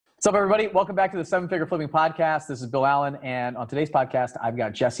What's up, everybody? Welcome back to the Seven Figure Flipping Podcast. This is Bill Allen, and on today's podcast, I've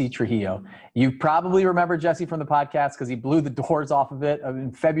got Jesse Trujillo. You probably remember Jesse from the podcast because he blew the doors off of it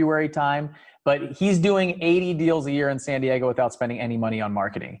in February time, but he's doing 80 deals a year in San Diego without spending any money on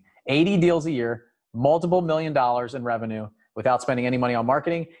marketing. 80 deals a year, multiple $1 million in revenue without spending any money on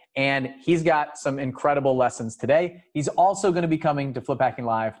marketing, and he's got some incredible lessons today. He's also going to be coming to Flip Hacking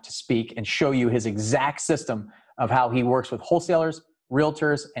Live to speak and show you his exact system of how he works with wholesalers,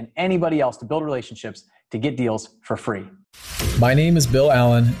 realtors, and anybody else to build relationships to get deals for free. My name is Bill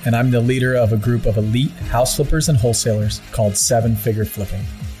Allen, and I'm the leader of a group of elite house flippers and wholesalers called Seven Figure Flipping.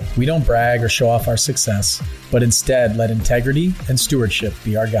 We don't brag or show off our success, but instead let integrity and stewardship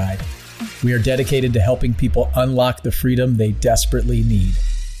be our guide. We are dedicated to helping people unlock the freedom they desperately need.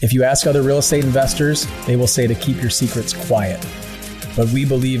 If you ask other real estate investors, they will say to keep your secrets quiet. But we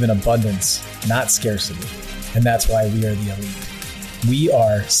believe in abundance, not scarcity, and that's why we are the elite. We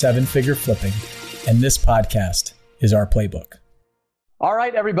are Seven Figure Flipping, and this podcast is our playbook. All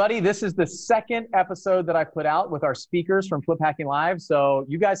right, everybody, this is the second episode that I put out with our speakers from Flip Hacking Live. So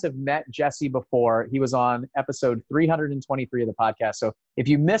you guys have met Jesse before. He was on episode 323 of the podcast. So if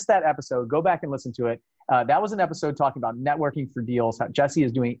you missed that episode, go back and listen to it. That was an episode talking about networking for deals. How Jesse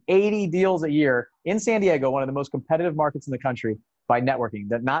is doing 80 deals a year in San Diego, one of the most competitive markets in the country, by networking,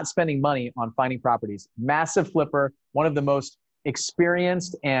 that not spending money on finding properties. Massive flipper, one of the most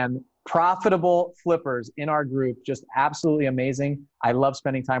experienced and profitable flippers in our group. Just absolutely amazing. I love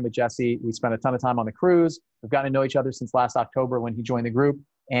spending time with Jesse. We spent a ton of time on the cruise. We've gotten to know each other since last October when he joined the group.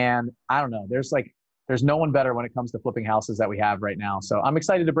 And I don't know, there's no one better when it comes to flipping houses that we have right now. So I'm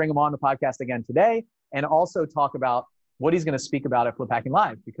excited to bring him on the podcast again today and also talk about what he's going to speak about at Flip Hacking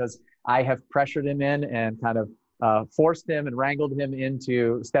Live, because I have pressured him in and kind of forced him and wrangled him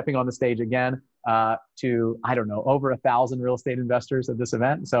into stepping on the stage again to, I don't know, over 1,000 real estate investors at this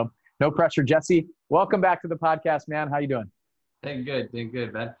event. So no pressure. Jesse, welcome back to the podcast, man. How you doing? Doing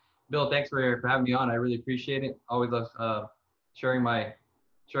good, man. Bill, thanks for having me on. I really appreciate it. Always love sharing my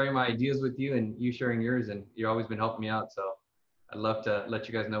ideas with you and you sharing yours, and you've always been helping me out. So I'd love to let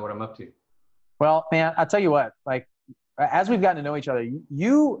you guys know what I'm up to. Well, man, I'll tell you what, like, as we've gotten to know each other,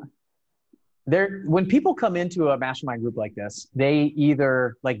 when people come into a mastermind group like this, they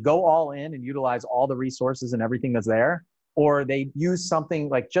either like go all in and utilize all the resources and everything that's there, or they use something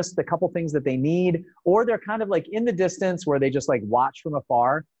like just a couple things that they need, or they're kind of like in the distance where they just like watch from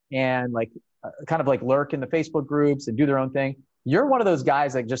afar and like kind of like lurk in the Facebook groups and do their own thing. You're one of those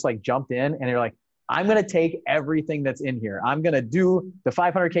guys that just like jumped in and you're like, I'm going to take everything that's in here. I'm going to do the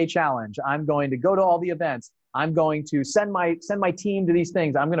 500K challenge. I'm going to go to all the events. I'm going to send my team to these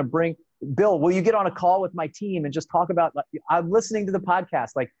things. I'm going to bring Bill, will you get on a call with my team and just talk about, I'm listening to the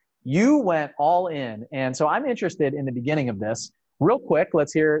podcast. Like, you went all in. And so I'm interested in the beginning of this. Real quick,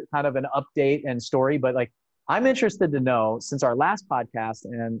 let's hear kind of an update and story. But like, I'm interested to know, since our last podcast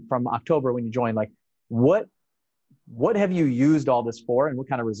and from October when you joined, like what have you used all this for and what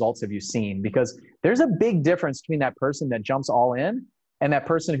kind of results have you seen? Because there's a big difference between that person that jumps all in and that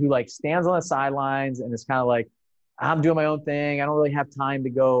person who like stands on the sidelines and is kind of like, I'm doing my own thing. I don't really have time to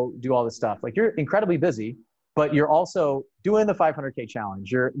go do all this stuff. Like, you're incredibly busy, but you're also doing the 500K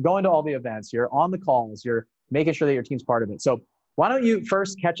challenge. You're going to all the events. You're on the calls. You're making sure that your team's part of it. So why don't you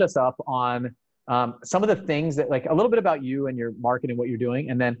first catch us up on some of the things that, like, a little bit about you and your marketing, what you're doing,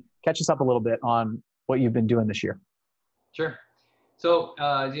 and then catch us up a little bit on what you've been doing this year. Sure. So,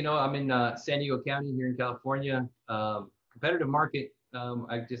 as you know, I'm in San Diego County here in California. Competitive market.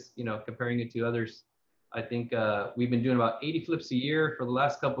 I just, comparing it to others, I think we've been doing about 80 flips a year for the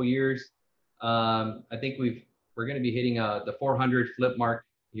last couple of years. I think we're going to be hitting the 400 flip mark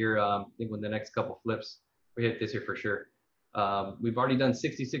here. I think when the next couple flips we hit this year for sure. We've already done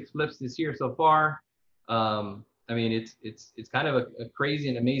 66 flips this year so far. I mean, it's kind of a crazy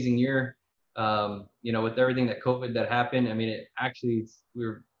and amazing year. With everything that COVID that happened. I mean, it actually,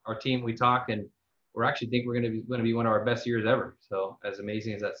 our team, we talk, and we're actually think we're going to be one of our best years ever. So as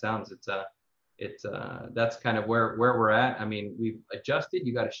amazing as that sounds, that's kind of where we're at. I mean, we've adjusted.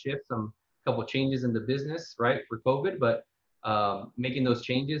 You got to shift some couple changes in the business, right, for COVID, but making those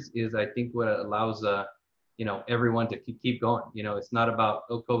changes is, I think, what allows everyone to keep going. It's not about,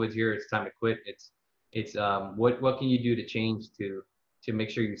 oh, COVID's here, it's time to quit. It's what can you do to change to make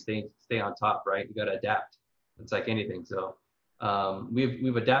sure you stay on top, right? You got to adapt. It's like anything. So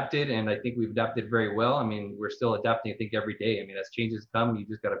we've adapted, and I think we've adapted very well. I mean, we're still adapting, I think, every day. I mean, as changes come, you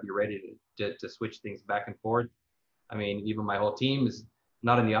just got to be ready to switch things back and forth. I mean, even my whole team is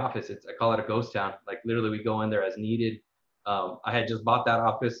not in the office. I call it a ghost town. Like, literally, we go in there as needed. I had just bought that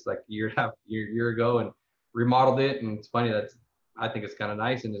office like a year ago and remodeled it. And it's funny that I think it's kind of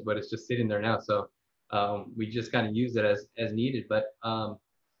nice, but it's just sitting there now. So we just kind of use it as needed. But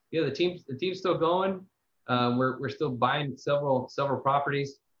yeah, the team's still going. We're still buying several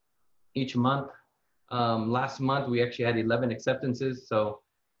properties each month. Last month we actually had 11 acceptances. So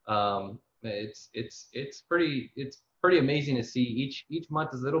it's pretty amazing to see. Each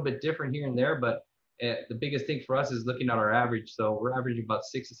month is a little bit different here and there, but the biggest thing for us is looking at our average. So we're averaging about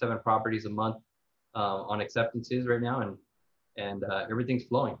 6 to 7 properties a month on acceptances right now, and everything's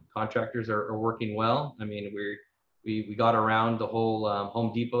flowing. Contractors are working well. I mean, we got around the whole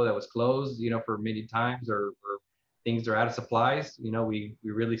Home Depot that was closed, for many times, or things are out of supplies. We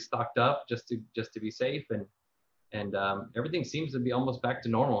really stocked up just to be safe, and everything seems to be almost back to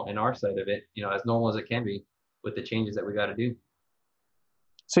normal in our side of it, as normal as it can be with the changes that we got to do.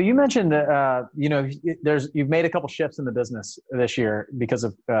 So you mentioned that you've made a couple shifts in the business this year because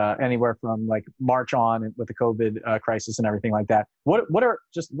of anywhere from like March on with the COVID crisis and everything like that.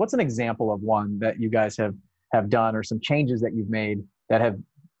 What's an example of one that you guys have done, or some changes that you've made that have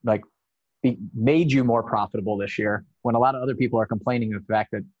like made you more profitable this year, when a lot of other people are complaining of the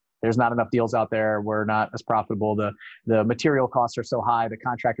fact that there's not enough deals out there, we're not as profitable, the material costs are so high, the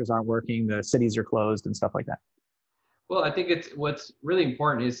contractors aren't working, the cities are closed and stuff like that? Well, I think what's really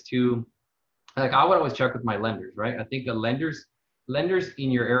important is to, like, I would always check with my lenders, right? I think the lenders in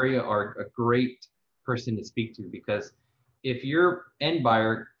your area are a great person to speak to, because if your end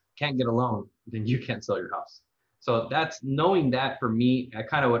buyer can't get a loan, then you can't sell your house. So that's knowing that. For me, I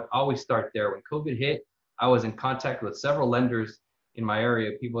kind of would always start there. When COVID hit, I was in contact with several lenders in my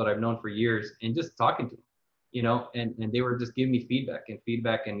area, people that I've known for years, and just talking to them, and they were just giving me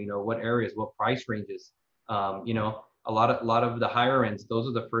feedback and what areas, what price ranges, a lot of the higher ends, those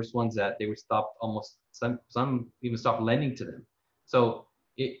are the first ones that they would stop, almost some even stop lending to them. So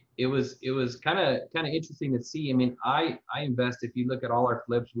it was kind of interesting to see. I mean, I invest, if you look at all our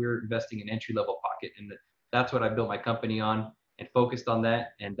flips, we're investing in entry level pocket, and that's what I built my company on and focused on that.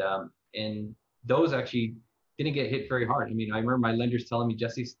 And those actually didn't get hit very hard. I mean, I remember my lenders telling me,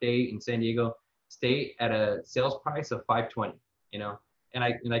 Jesse, stay in San Diego, stay at a sales price of 520, And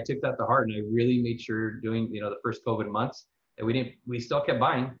I took that to heart, and I really made sure during the first COVID months that we still kept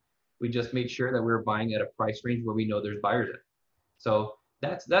buying. We just made sure that we were buying at a price range where we know there's buyers at. So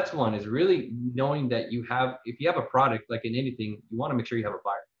that's one, is really knowing that if you have a product, like in anything, you want to make sure you have a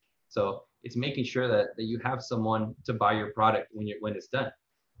buyer. So it's making sure that you have someone to buy your product when it's done.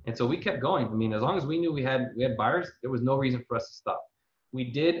 And so we kept going. I mean, as long as we knew we had buyers, there was no reason for us to stop. We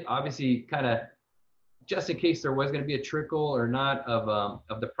did obviously kind of, just in case there was going to be a trickle or not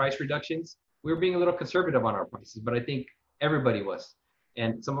of the price reductions, we were being a little conservative on our prices, but I think everybody was.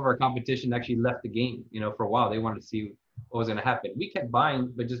 And some of our competition actually left the game, for a while. They wanted to see what was going to happen. We kept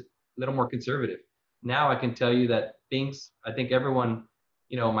buying, but just a little more conservative. Now I can tell you that I think everyone,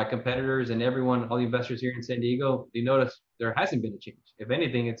 my competitors and everyone, all the investors here in San Diego, they notice there hasn't been a change. If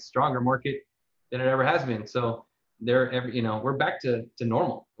anything, it's a stronger market than it ever has been. So we're back to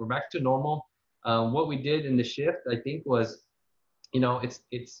normal. We're back to normal. What we did in the shift, I think, was,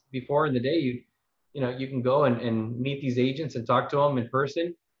 it's before in the day, you can go and meet these agents and talk to them in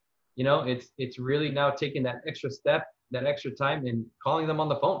person. It's really now taking that extra step, that extra time, and calling them on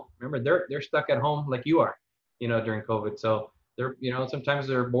the phone. Remember, they're stuck at home like you are, during COVID. So they're, sometimes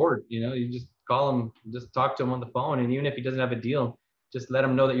they're bored. You just call them, just talk to them on the phone, and even if he doesn't have a deal, just let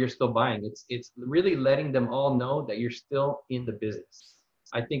them know that you're still buying. It's really letting them all know that you're still in the business.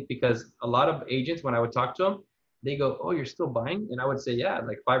 I think because a lot of agents, when I would talk to them, they go, "Oh, you're still buying?" And I would say, "Yeah,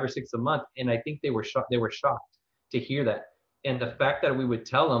 like 5 or 6 a month." And I think they were shocked to hear that. And the fact that we would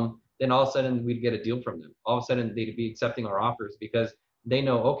tell them, then all of a sudden we'd get a deal from them. All of a sudden they'd be accepting our offers, because they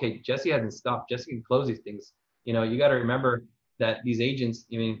know, okay, Jesse hasn't stopped. Jesse can close these things. You got to remember that these agents,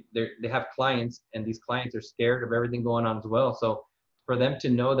 they have clients, and these clients are scared of everything going on as well. So for them to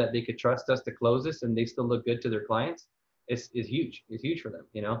know that they could trust us to close this and they still look good to their clients, is huge. It's huge for them.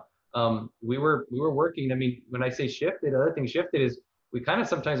 We were working. I mean, when I say shifted, the other thing shifted is we kind of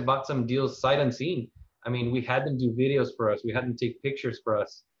sometimes bought some deals sight unseen. I mean, we had them do videos for us. We had them take pictures for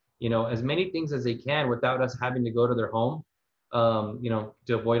us. As many things as they can without us having to go to their home. To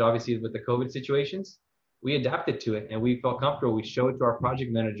avoid, obviously, with the COVID situations, we adapted to it and we felt comfortable. We showed it to our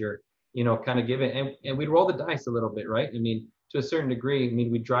project manager. Kind of give it, and we'd roll the dice a little bit, right? I mean, to a certain degree. I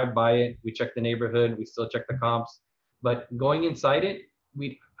mean, we drive by it, we check the neighborhood, we still check the comps. But going inside it,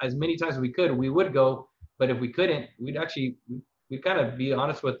 as many times as we could, we would go. But if we couldn't, we'd kind of be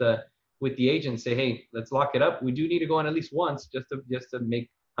honest with the agent, say, hey, let's lock it up. We do need to go in at least once, just to make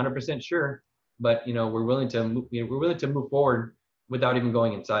 100% sure. But we're willing to move forward without even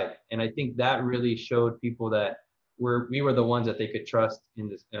going inside. And I think that really showed people that we were the ones that they could trust in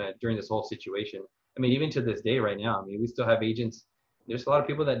this during this whole situation. I mean, even to this day, right now, I mean, we still have agents. There's a lot of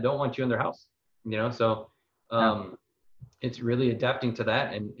people that don't want you in their house, So it's really adapting to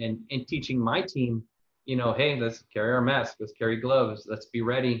that and teaching my team, hey, let's carry our masks, let's carry gloves, let's be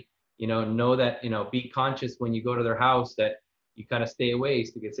ready. Know that be conscious when you go to their house that you kind of stay away.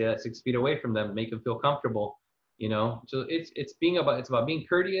 So you can say that 6 feet away from them, make them feel comfortable. So it's about being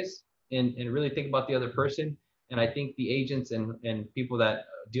courteous and really think about the other person. And I think the agents and people that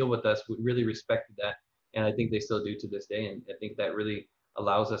deal with us would really respect that. And I think they still do to this day. And I think that really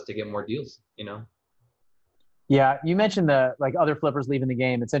allows us to get more deals, Yeah. You mentioned the like other flippers leaving the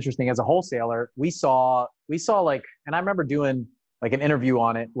game. It's interesting. As a wholesaler, we saw like, and I remember doing like an interview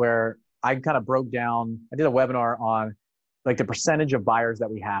on it where I kind of broke down, I did a webinar on like the percentage of buyers that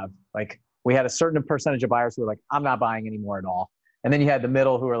we have. Like we had a certain percentage of buyers who were like, I'm not buying anymore at all. And then you had the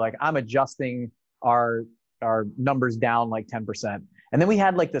middle who were like, I'm adjusting our numbers down like 10%. And then we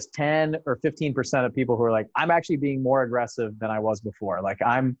had like this 10 or 15% of people who are like, I'm actually being more aggressive than I was before. Like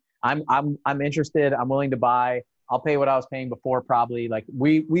I'm interested. I'm willing to buy. I'll pay what I was paying before. Probably like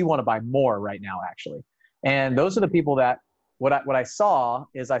we want to buy more right now, actually. And those are the people that what I saw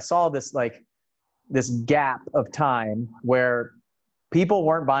is I saw this like this gap of time where people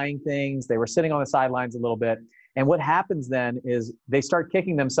weren't buying things. They were sitting on the sidelines a little bit. And what happens then is they start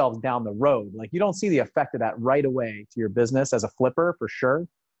kicking themselves down the road. Like you don't see the effect of that right away to your business as a flipper for sure,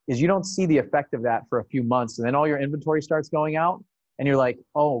 is you don't see the effect of that for a few months. And then all your inventory starts going out and you're like,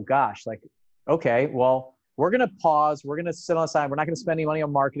 oh gosh, like, okay, well, we're going to pause. We're going to sit on the side. We're not going to spend any money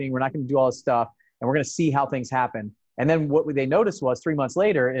on marketing. We're not going to do all this stuff. And we're going to see how things happen. And then what they noticed was 3 months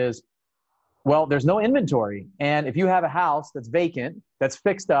later is, well, there's no inventory. And if you have a house that's vacant, that's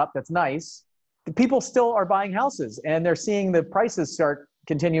fixed up, that's nice, the people still are buying houses and they're seeing the prices start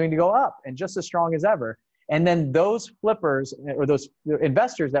continuing to go up and just as strong as ever. And then those flippers or those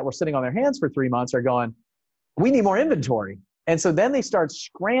investors that were sitting on their hands for 3 months are going, we need more inventory. And so then they start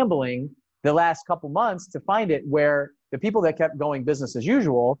scrambling the last couple months to find it, where the people that kept going business as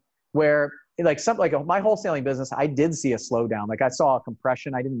usual, where like my wholesaling business, I did see a slowdown. Like I saw a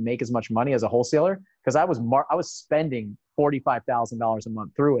compression. I didn't make as much money as a wholesaler because I was spending $45,000 a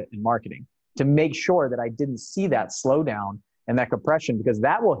month through it in marketing to make sure that I didn't see that slowdown and that compression, because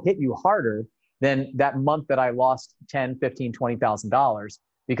that will hit you harder than that month that I lost $10, $15, $20,000,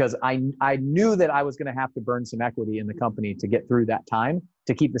 because I knew that I was going to have to burn some equity in the company to get through that time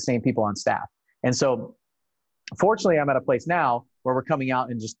to keep the same people on staff. And so fortunately, I'm at a place now where we're coming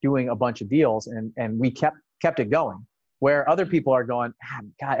out and just doing a bunch of deals, and we kept it going, where other people are going,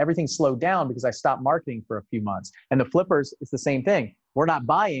 God, everything slowed down because I stopped marketing for a few months. And the flippers, it's the same thing. We're not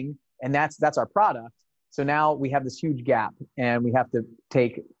buying, and that's our product. So now we have this huge gap, and we have to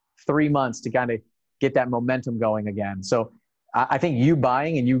take 3 months to kind of get that momentum going again. So I think you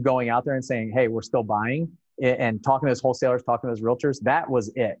buying and you going out there and saying, hey, we're still buying, and talking to those wholesalers, talking to those realtors, that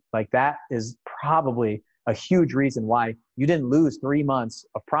was it. Like that is probably a huge reason why you didn't lose 3 months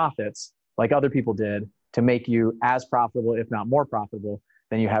of profits like other people did to make you as profitable, if not more profitable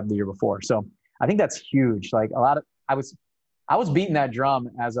than you have the year before. So I think that's huge. Like I was beating that drum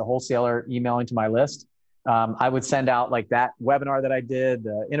as a wholesaler, emailing to my list. I would send out like that webinar that I did,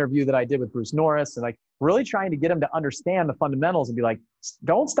 the interview that I did with Bruce Norris, and like really trying to get them to understand the fundamentals and be like,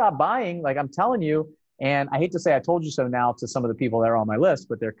 don't stop buying. Like I'm telling you. And I hate to say I told you so now to some of the people that are on my list,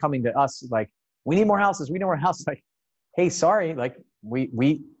 but they're coming to us like, we need more houses. We need more houses. Like, hey, sorry, like we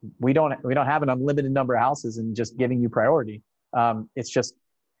don't have an unlimited number of houses and just giving you priority. It's just,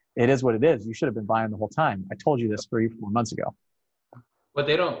 it is what it is. You should have been buying the whole time. I told you this 3-4 months ago. What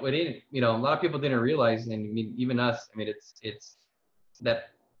they didn't, a lot of people didn't realize, and I mean, even us, I mean, it's that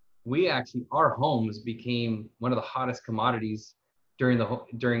our homes became one of the hottest commodities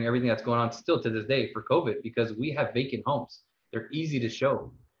during everything that's going on still to this day for COVID, because we have vacant homes. They're easy to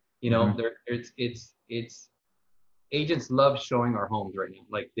show. It's agents love showing our homes right now.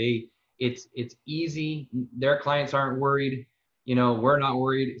 Like it's easy. Their clients aren't worried. We're not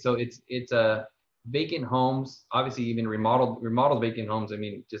worried. So it's vacant homes, obviously even remodeled vacant homes. I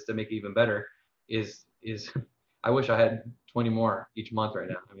mean, just to make it even better is I wish I had 20 more each month right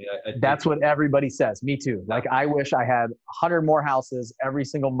now. I mean, that's what everybody says. Me too. Like I wish I had 100 more houses every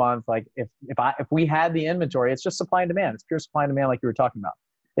single month. Like if we had the inventory, it's just supply and demand. It's pure supply and demand, like you were talking about.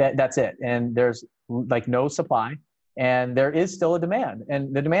 That's it. And there's like no supply, and there is still a demand,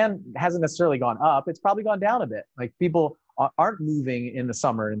 and the demand hasn't necessarily gone up. It's probably gone down a bit. Like people aren't moving in the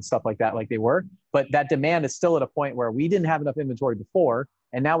summer and stuff like that, like they were, but that demand is still at a point where we didn't have enough inventory before.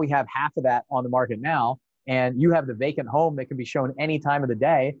 And now we have half of that on the market now. And you have the vacant home that can be shown any time of the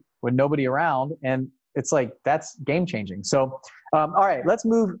day with nobody around. And it's like, that's game changing. So, all right, let's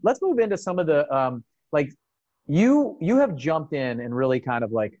move into some of the, like you have jumped in and really kind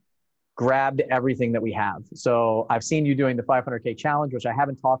of like grabbed everything that we have. So I've seen you doing the 500K challenge, which I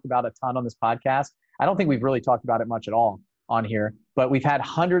haven't talked about a ton on this podcast. I don't think we've really talked about it much at all on here, but we've had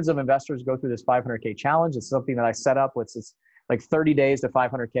hundreds of investors go through this 500K challenge. It's something that I set up with, it's like 30 days to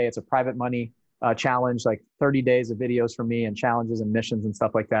 500K. It's a private money challenge, like 30 days of videos from me and challenges and missions and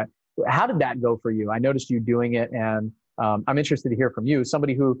stuff like that. How did that go for you? I noticed you doing it, and I'm interested to hear from you,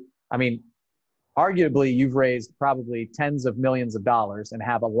 somebody who, I mean, arguably you've raised probably tens of millions of dollars and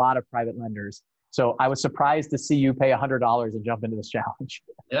have a lot of private lenders. So I was surprised to see you pay $100 and jump into this challenge.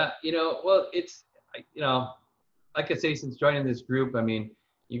 Yeah, well, it's, like I say, since joining this group, I mean,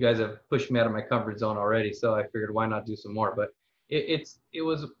 you guys have pushed me out of my comfort zone already, so I figured why not do some more. But it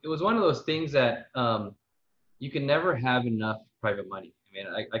was one of those things that you can never have enough private money. I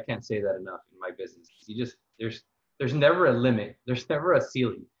mean, I can't say that enough in my business. You just, there's never a limit. There's never a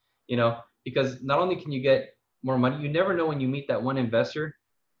ceiling, because not only can you get more money, you never know when you meet that one investor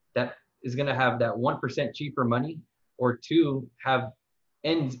that is going to have that 1% cheaper money, or two, have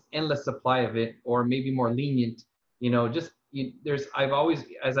endless supply of it, or maybe more lenient, I've always,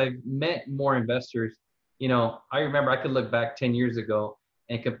 as I've met more investors, I remember I could look back 10 years ago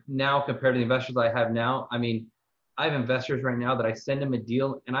and now compared to the investors I have now. I mean, I have investors right now that I send them a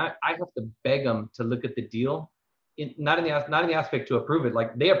deal and I have to beg them to look at the deal, not in the aspect to approve it.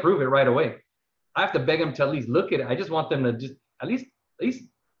 Like, they approve it right away. I have to beg them to at least look at it. I just want them to just at least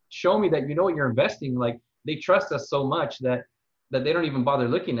show me that what you're investing. Like, they trust us so much that they don't even bother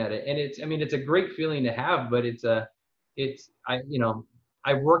looking at it. And it's a great feeling to have, but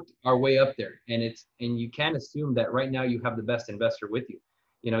I've worked our way up there, and you can't assume that right now you have the best investor with you.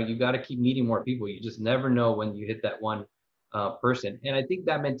 You got to keep meeting more people. You just never know when you hit that one person. And I think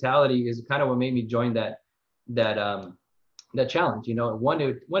that mentality is kind of what made me join that challenge. One,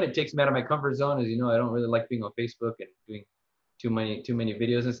 it takes me out of my comfort zone. As you know, I don't really like being on Facebook and doing too many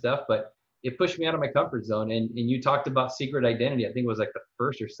videos and stuff, but it pushed me out of my comfort zone. And you talked about secret identity. I think it was like the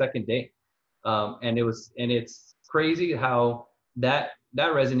first or second day. And it's crazy how that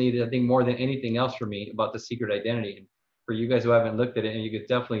resonated, I think, more than anything else for me about the secret identity. And for you guys who haven't looked at it, and you could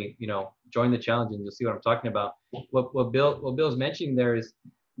definitely, join the challenge and you'll see what I'm talking about. What Bill's mentioning there is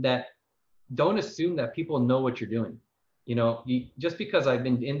that don't assume that people know what you're doing. Just because I've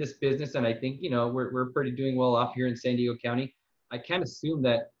been in this business and I think, we're pretty doing well off here in San Diego County, I can't assume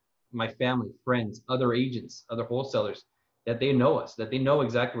that my family, friends, other agents, other wholesalers, that they know us, that they know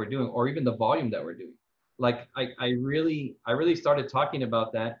exactly what we're doing, or even the volume that we're doing. Like, I really started talking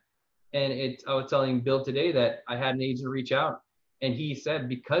about that. And I was telling Bill today that I had an agent reach out, and he said,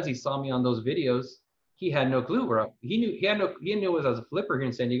 because he saw me on those videos, he had no clue he knew as a flipper here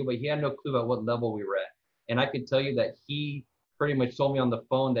in San Diego, but he had no clue at what level we were at. And I could tell you that he pretty much told me on the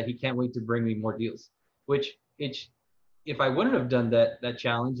phone that he can't wait to bring me more deals, which if I wouldn't have done that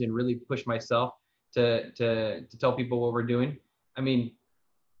challenge and really pushed myself to tell people what we're doing, I mean,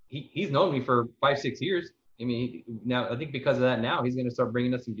 he's known me for 5-6 years. I mean, now I think because of that, now he's going to start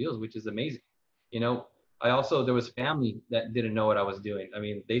bringing us some deals, which is amazing. There was family that didn't know what I was doing. I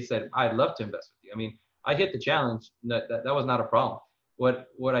mean, they said, I'd love to invest with you. I mean, I hit the challenge. That was not a problem.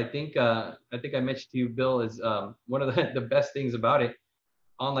 What I think I mentioned to you, Bill, is one of the best things about it.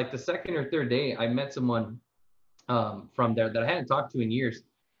 On like the second or third day, I met someone from there that I hadn't talked to in years,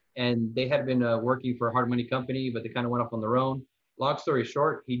 and they had been working for a hard money company, but they kind of went off on their own. Long story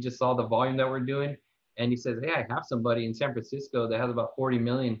short, he just saw the volume that we're doing, and he says, "Hey, I have somebody in San Francisco that has about 40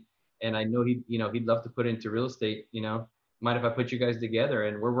 million, and I know he'd love to put into real estate. Mind if I put you guys together?"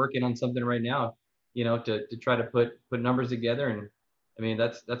 And we're working on something right now, to try to put numbers together. And I mean,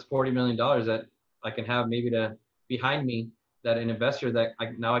 that's $40 million that I can have maybe to behind me, that an investor that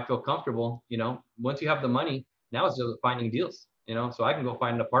I feel comfortable. Once you have the money, now it's just finding deals. So I can go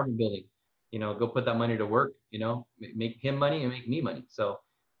find an apartment building, go put that money to work, make him money and make me money. So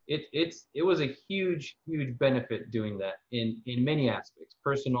it was a huge benefit doing that in many aspects,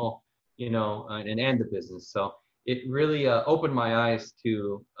 personal, and the business. So it really opened my eyes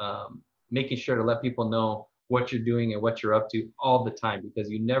to making sure to let people know what you're doing and what you're up to all the time,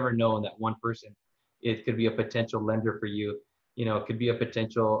 because you never know in that one person. It could be a potential lender for you. It could be a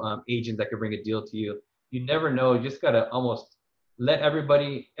potential agent that could bring a deal to you. You never know. You just got to almost let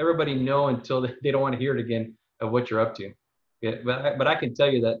everybody know until they don't want to hear it again of what you're up to. Yeah, but I can tell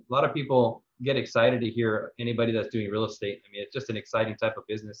you that a lot of people get excited to hear anybody that's doing real estate. I mean, it's just an exciting type of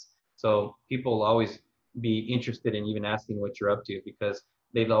business. So people will always be interested in even asking what you're up to, because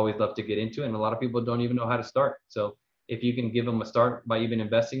they'd always love to get into it. And a lot of people don't even know how to start. So if you can give them a start by even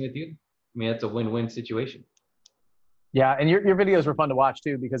investing with you, I mean, it's a win-win situation. Yeah, and your videos were fun to watch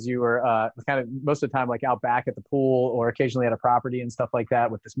too, because you were kind of most of the time like out back at the pool or occasionally at a property and stuff like that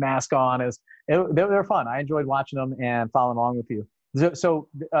with this mask on. They're fun. I enjoyed watching them and following along with you. So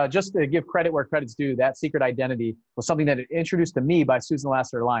just to give credit where credit's due, that secret identity was something that it introduced to me by Susan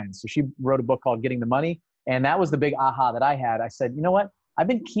Lassiter Lyons. So she wrote a book called Getting the Money, and that was the big aha that I had. I said, you know what? I've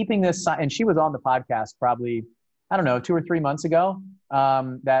been keeping this, and she was on the podcast probably, I don't know, 2 or 3 months ago,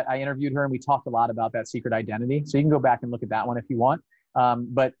 that I interviewed her, and we talked a lot about that secret identity. So you can go back and look at that one if you want.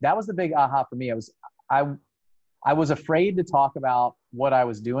 But that was the big aha for me. I was afraid to talk about what I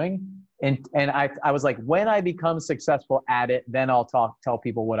was doing. And I was like, when I become successful at it, then I'll tell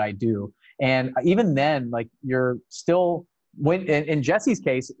people what I do. And even then, like, you're still, in Jesse's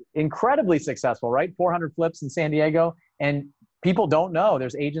case, incredibly successful, right? 400 flips in San Diego. And people don't know.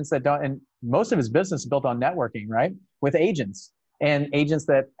 There's agents that don't, and most of his business is built on networking, right? With agents, and agents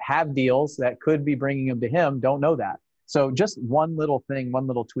that have deals that could be bringing them to him don't know that. So just one little thing, one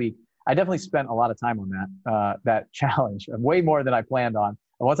little tweak. I definitely spent a lot of time on that challenge, way more than I planned on.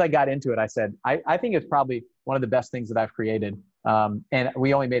 And once I got into it, I said, I think it's probably one of the best things that I've created. And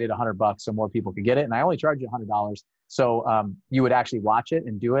we only made it $100 so more people could get it. And I only charge you $100. So you would actually watch it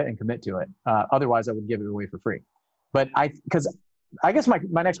and do it and commit to it. Otherwise I would give it away for free. But because I guess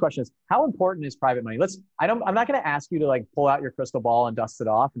my next question is, how important is private money? I'm not going to ask you to like pull out your crystal ball and dust it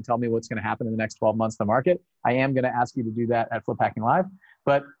off and tell me what's going to happen in the next 12 months in the market. I am going to ask you to do that at Flip Hacking Live.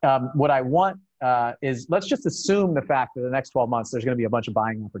 But what I want is, let's just assume the fact that the next 12 months, there's going to be a bunch of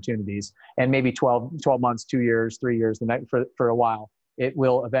buying opportunities, and maybe 12 months, 2 years, 3 years, for a while, it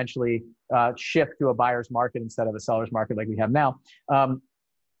will eventually shift to a buyer's market instead of a seller's market like we have now.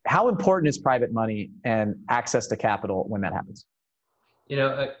 How important is private money and access to capital when that happens? You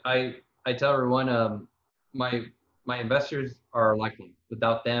know, I tell everyone, my investors are lifeline.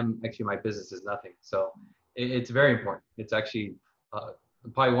 Without them, actually, my business is nothing. So it's very important. It's actually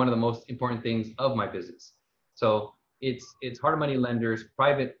probably one of the most important things of my business. So it's hard money lenders,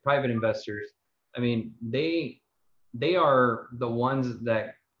 private investors. I mean, they are the ones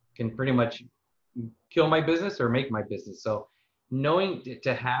that can pretty much kill my business or make my business. So knowing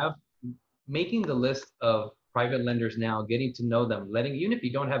making the list of private lenders now, getting to know them, even if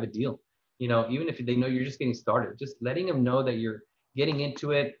you don't have a deal, you know, even if they know you're just getting started, just letting them know that you're getting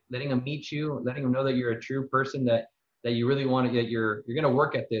into it, letting them meet you, letting them know that you're a true person, that you really want to get, you're going to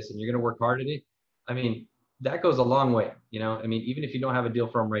work at this and you're going to work hard at it. I mean, that goes a long way, you know. I mean, even if you don't have a deal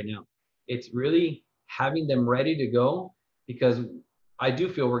for them right now, it's really having them ready to go, because I do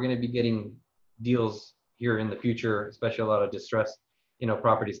feel we're going to be getting deals here in the future, especially a lot of distressed, you know,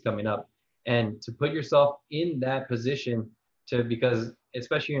 properties coming up. And to put yourself in that position because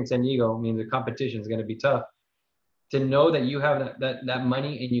especially in San Diego, I mean, the competition is going to be tough, to know that you have that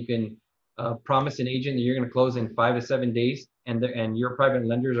money and you can promise an agent that you're going to close in 5 to 7 days, and your private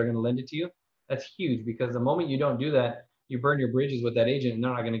lenders are going to lend it to you. That's huge, because the moment you don't do that, you burn your bridges with that agent and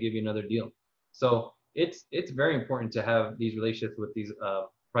they're not going to give you another deal. So it's very important to have these relationships with these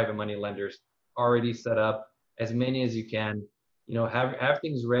private money lenders already set up, as many as you can. You know, have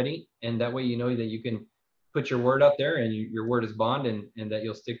things ready, and that way you know that you can put your word out there, and your word is bond, and that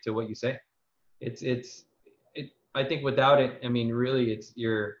you'll stick to what you say. I think without it, I mean, really, it's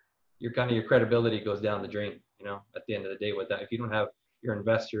your credibility goes down the drain. You know, at the end of the day, with that, if you don't have your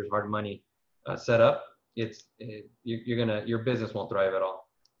investors, hard money set up, your business won't thrive at all.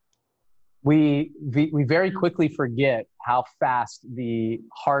 We very quickly forget how fast the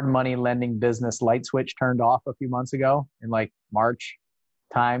hard money lending business light switch turned off a few months ago in like March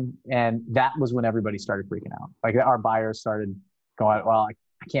time. And that was when everybody started freaking out. Like, our buyers started going, well,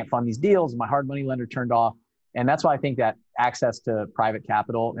 I can't fund these deals. My hard money lender turned off. And that's why I think that access to private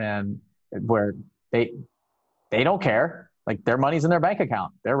capital, and where they don't care, like, their money's in their bank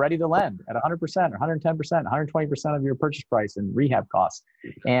account, they're ready to lend at 100%, 110%, 120% of your purchase price and rehab costs.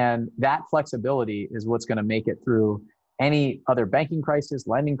 And that flexibility is what's going to make it through any other banking crisis,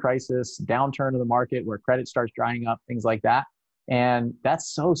 lending crisis, downturn of the market where credit starts drying up, things like that. And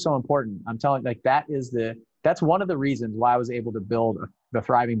that's so important. I'm telling you, like, that's one of the reasons why I was able to build the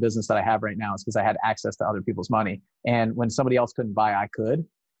thriving business that I have right now, is because I had access to other people's money. And when somebody else couldn't buy, I could.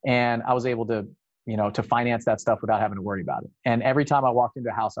 And I was able to, you know, to finance that stuff without having to worry about it. And every time I walked into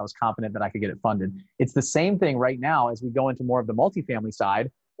a house, I was confident that I could get it funded. It's the same thing right now as we go into more of the multifamily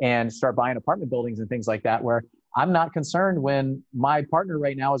side and start buying apartment buildings and things like that, where I'm not concerned when my partner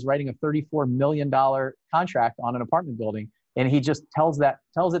right now is writing a $34 million contract on an apartment building. And he just tells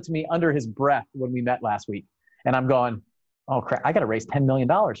it to me under his breath when we met last week. And I'm going, oh crap, I got to raise $10 million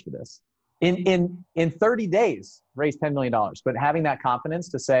for this. in 30 days, raised $10 million. But having that confidence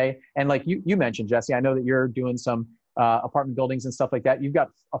to say, and like you mentioned, Jesse, I know that you're doing some apartment buildings and stuff like that. You've got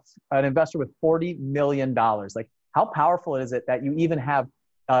an investor with $40 million. Like, how powerful is it that you even have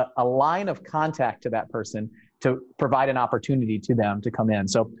a line of contact to that person to provide an opportunity to them to come in?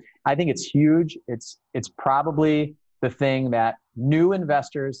 So I think it's huge. It's probably the thing that new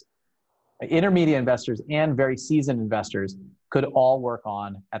investors, intermediate investors, and very seasoned investors could all work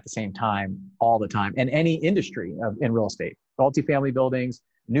on at the same time, all the time. And any industry in real estate, multifamily buildings,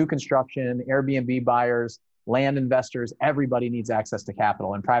 new construction, Airbnb buyers, land investors, everybody needs access to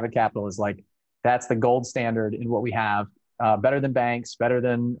capital. And private capital is like, that's the gold standard in what we have. Better than banks, better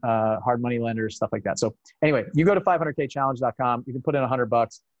than hard money lenders, stuff like that. So anyway, you go to 500kchallenge.com. You can put in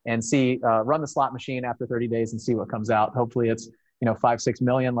 $100 and see, run the slot machine after 30 days and see what comes out. Hopefully it's, 5-6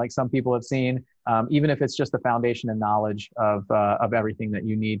 million, like some people have seen, even if it's just the foundation and knowledge of everything that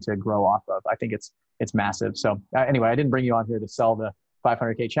you need to grow off of. I think it's massive. So anyway, I didn't bring you on here to sell the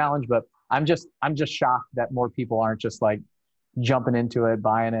 500K challenge, but I'm just shocked that more people aren't just like jumping into it,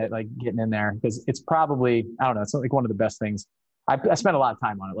 buying it, like getting in there, because it's probably, I don't know, it's like one of the best things. I spent a lot of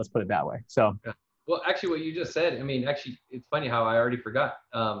time on it. Let's put it that way. So. Yeah. Well, actually what you just said, I mean, actually it's funny how I already forgot.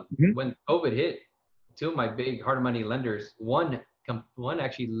 When COVID hit, two of my big hard money lenders, one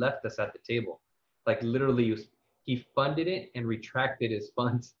actually left us at the table. Like literally he funded it and retracted his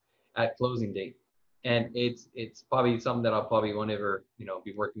funds at closing date. And it's probably something that I'll probably won't ever,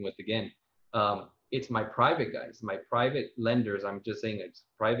 be working with again. It's my private guys, my private lenders. I'm just saying it's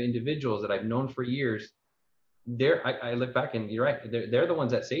private individuals that I've known for years. I look back and you're right. They're the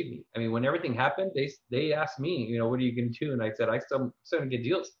ones that saved me. I mean, when everything happened, they asked me, what are you going to do? And I said, I'm still going to get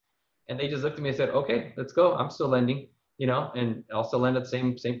deals. And they just looked at me and said, okay, let's go. I'm still lending, and I'll still lend at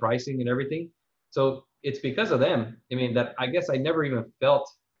the same pricing and everything. So it's because of them. I mean, that I guess I never even felt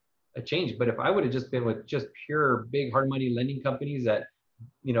a change. But if I would have just been with just pure big hard money lending companies that,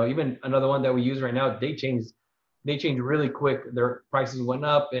 even another one that we use right now, they changed really quick. Their prices went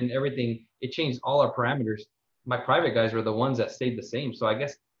up and everything. It changed all our parameters. My private guys were the ones that stayed the same. So I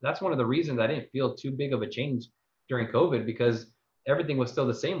guess that's one of the reasons I didn't feel too big of a change during COVID, because everything was still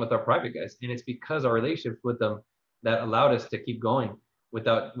the same with our private guys. And it's because our relationship with them that allowed us to keep going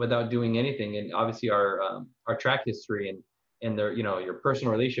without doing anything. And obviously our track history and their, your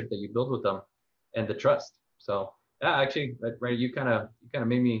personal relationship that you build with them and the trust. So yeah, actually, right, you kind of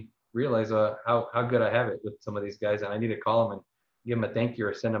made me realize how good I have it with some of these guys, and I need to call them and give them a thank you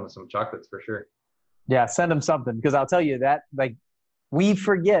or send them some chocolates for sure. Yeah, send them something, because I'll tell you that, like, we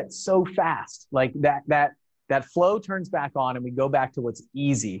forget so fast, like that flow turns back on and we go back to what's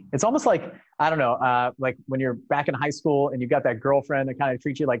easy. It's almost like, I don't know, like when you're back in high school and you've got that girlfriend that kind of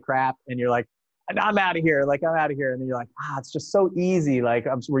treats you like crap and you're like, I'm out of here. Like, I'm out of here. And then you're like, it's just so easy. Like,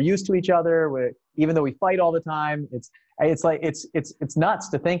 we're used to each other. Even though we fight all the time, it's nuts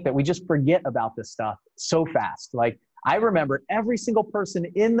to think that we just forget about this stuff so fast. Like, I remember every single person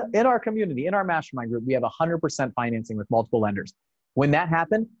in our community, in our mastermind group, we have 100% financing with multiple lenders. When that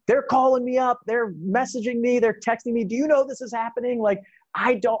happened, they're calling me up, they're messaging me, they're texting me, do you know this is happening? Like,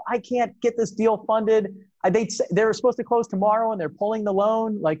 I can't get this deal funded. They were supposed to close tomorrow and they're pulling the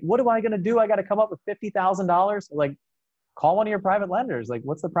loan. Like, what am I going to do? I got to come up with $50,000. Like, call one of your private lenders. Like,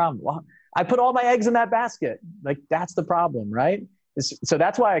 what's the problem? Well, I put all my eggs in that basket. Like, that's the problem, right? So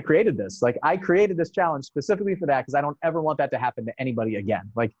that's why I created this. Like, I created this challenge specifically for that, because I don't ever want that to happen to anybody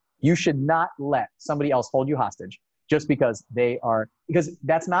again. Like, you should not let somebody else hold you hostage just because because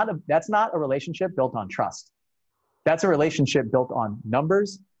that's not a relationship built on trust. That's a relationship built on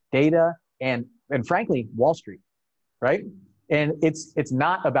numbers, data, and frankly, Wall Street, right? And it's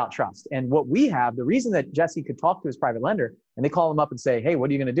not about trust. And what we have, the reason that Jesse could talk to his private lender and they call him up and say, hey, what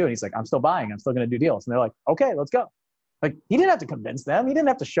are you going to do? And he's like, I'm still buying. I'm still going to do deals. And they're like, okay, let's go. Like, he didn't have to convince them. He didn't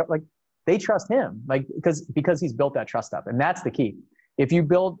have to show, like, they trust him, like, because he's built that trust up. And that's the key. If you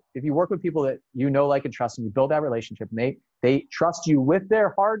work with people that like and trust, and you build that relationship, and they trust you with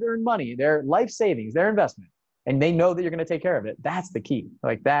their hard-earned money, their life savings, their investment, and they know that you're going to take care of it, that's the key.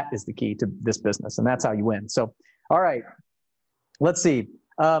 Like, that is the key to this business, and that's how you win. So, all right, let's see.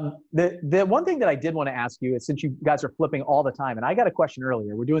 The one thing that I did want to ask you is, since you guys are flipping all the time, and I got a question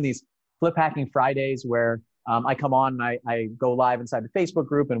earlier, we're doing these Flip Hacking Fridays where I come on and I go live inside the Facebook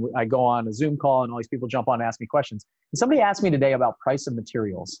group, and I go on a Zoom call and all these people jump on and ask me questions. And somebody asked me today about price of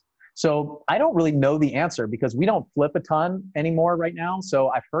materials. So I don't really know the answer, because we don't flip a ton anymore right now. So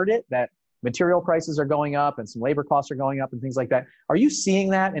I've heard it that material prices are going up and some labor costs are going up and things like that. Are you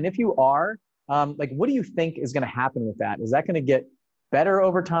seeing that? And if you are, like, what do you think is going to happen with that? Is that going to get better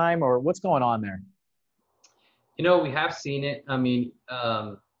over time, or what's going on there? We have seen it. I mean,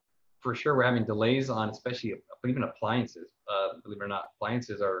 for sure we're having delays on, especially even appliances. Believe it or not,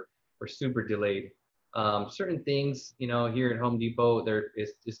 appliances are super delayed. Certain things, here at Home Depot,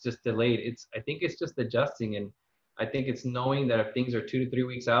 it's just delayed. I think it's just adjusting, and I think it's knowing that if things are 2 to 3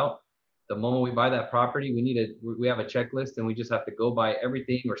 weeks out, the moment we buy that property, we have a checklist, and we just have to go buy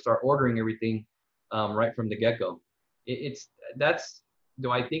everything or start ordering everything right from the get-go. Do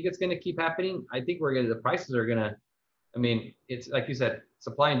I think it's going to keep happening? I think the prices are going to, it's like you said,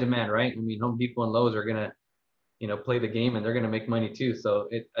 supply and demand, right? Home Depot and Lowe's are going to, play the game, and they're going to make money too. So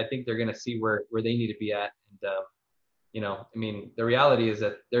I think they're going to see where they need to be at. And, the reality is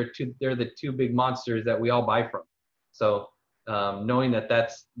that they're the two big monsters that we all buy from. So knowing that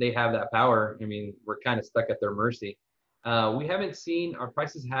they have that power, we're kind of stuck at their mercy. We haven't seen, our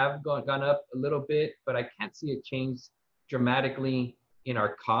prices have gone up a little bit, but I can't see it change dramatically in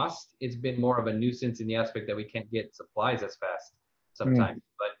our cost. It's been more of a nuisance in the aspect that we can't get supplies as fast sometimes.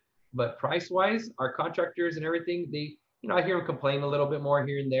 But price wise, our contractors and everything, I hear them complain a little bit more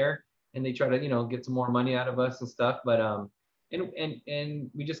here and there, and they try to, get some more money out of us and stuff. But and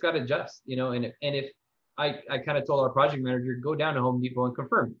we just got to adjust, and if I kind of told our project manager, go down to Home Depot and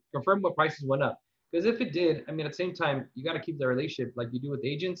confirm what prices went up. Because if it did, at the same time, you got to keep the relationship like you do with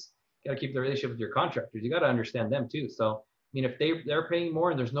agents. You got to keep the relationship with your contractors. You got to understand them too. So, if they're paying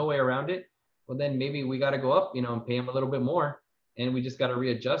more and there's no way around it, well, then maybe we got to go up, and pay them a little bit more. And we just got to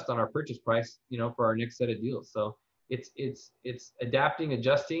readjust on our purchase price, for our next set of deals. So it's adapting,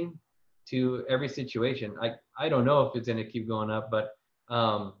 adjusting to every situation. I don't know if it's going to keep going up, but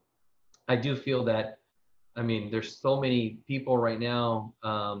I do feel that, there's so many people right now,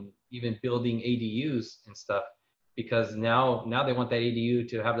 even building ADUs and stuff, because now they want that ADU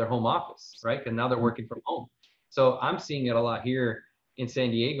to have their home office, right? Because now they're working from home. So I'm seeing it a lot here in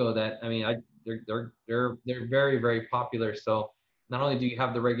San Diego that, they're very, very popular. So not only do you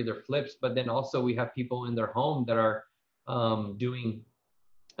have the regular flips, but then also we have people in their home that are doing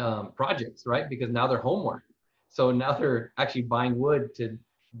projects, right? Because now they're homework. So now they're actually buying wood to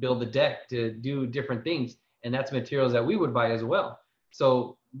build the deck, to do different things. And that's materials that we would buy as well.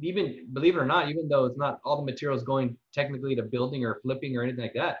 So even, believe it or not, even though it's not all the materials going technically to building or flipping or anything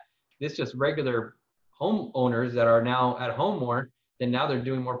like that, it's just regular homeowners that are now at home more, then now they're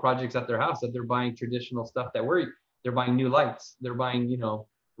doing more projects at their house, that they're buying traditional stuff they're buying new lights, they're buying,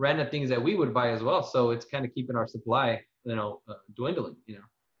 random things that we would buy as well. So it's kind of keeping our supply, dwindling,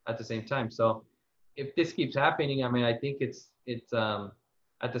 at the same time. So if this keeps happening, I think it's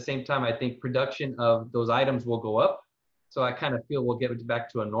at the same time, I think production of those items will go up. So I kind of feel we'll get back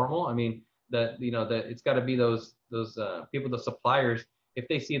to a normal. It's got to be those people, the suppliers, if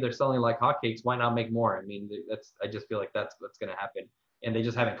they see they're selling like hotcakes, why not make more? I just feel like that's what's going to happen. And they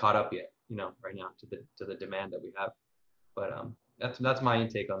just haven't caught up yet, right now to the demand that we have. But that's my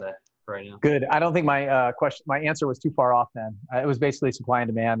intake on that for right now. Good. I don't think my answer was too far off then. It was basically supply and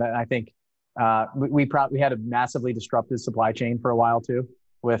demand. And I think we had a massively disrupted supply chain for a while too,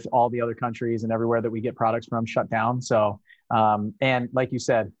 with all the other countries and everywhere that we get products from shut down. So, and like you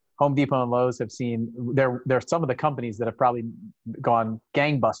said, Home Depot and Lowe's have seen, they're some of the companies that have probably gone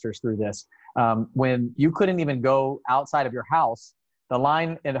gangbusters through this. When you couldn't even go outside of your house, the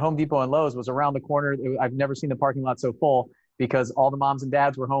line at Home Depot and Lowe's was around the corner. I've never seen the parking lot so full, because all the moms and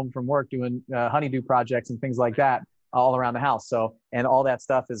dads were home from work doing honeydew projects and things like that all around the house. So, and all that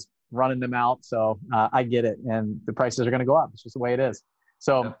stuff is running them out. So I get it. And the prices are going to go up. It's just the way it is.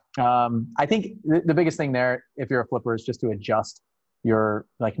 So I think the biggest thing there, if you're a flipper, is just to adjust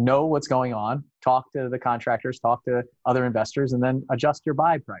know what's going on, talk to the contractors, talk to other investors, and then adjust your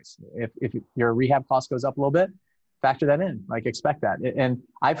buy price. If your rehab cost goes up a little bit, factor that in, expect that. And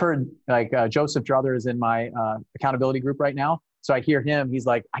I've heard Joseph Druther is in my accountability group right now. So I hear him, he's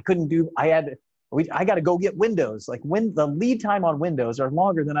like, I got to go get windows. When the lead time on windows are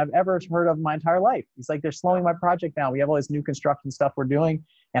longer than I've ever heard of in my entire life. He's like, they're slowing my project down. We have all this new construction stuff we're doing,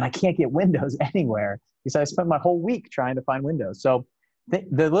 and I can't get windows anywhere. He said, I spent my whole week trying to find windows. So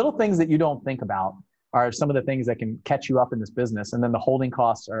the little things that you don't think about are some of the things that can catch you up in this business. And then the holding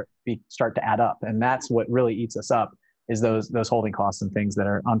costs start to add up. And that's what really eats us up, is those holding costs and things that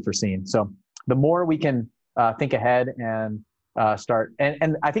are unforeseen. So the more we can think ahead and start.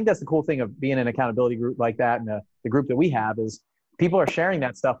 And I think that's the cool thing of being an accountability group like that. And the group that we have is people are sharing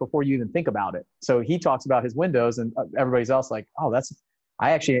that stuff before you even think about it. So he talks about his windows, and everybody's else like, oh,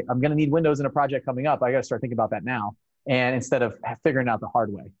 I'm going to need windows in a project coming up. I got to start thinking about that now. And instead of figuring out the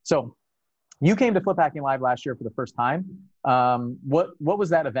hard way. So you came to Flip Hacking Live last year for the first time. What was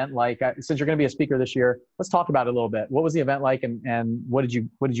that event like? Since you're going to be a speaker this year, let's talk about it a little bit. What was the event like, and what did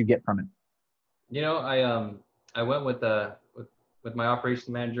you get from it? I went with with my operations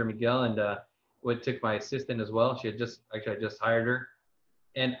manager, Miguel, and what took my assistant as well. I just hired her.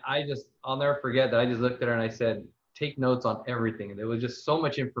 And I'll never forget that I just looked at her and I said, take notes on everything. And there was just so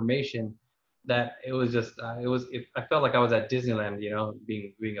much information that it was just, I felt like I was at Disneyland,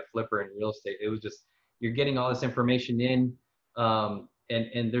 being a flipper in real estate. It was just, you're getting all this information in,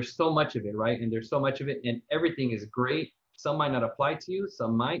 and there's so much of it, right? And there's so much of it, and everything is great. Some might not apply to you,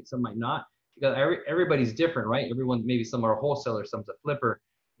 some might not, because everybody's different, right? Maybe some are wholesalers, some's a flipper,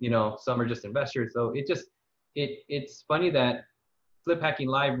 some are just investors. So it's funny that Flip Hacking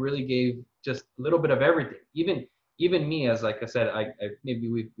Live really gave just a little bit of everything. Even me, as like I said,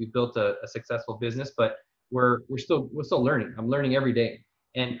 maybe we built a successful business, but we're still learning. I'm learning every day,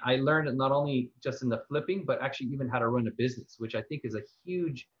 and I learned not only just in the flipping, but actually even how to run a business, which I think is a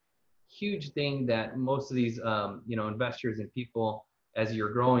huge thing that most of these investors and people, as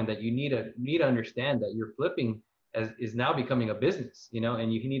you're growing, that you need to understand that your flipping is now becoming a business,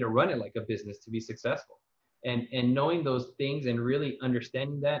 and you need to run it like a business to be successful. And knowing those things and really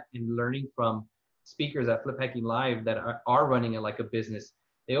understanding that and learning from speakers at Flip Hacking Live that are running it like a business,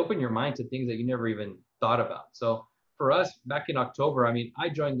 they open your mind to things that you never even thought about. So for us back in October, I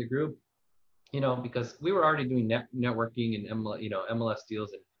joined the group, because we were already doing networking and MLS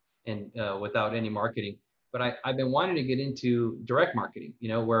deals and without any marketing. But I've been wanting to get into direct marketing,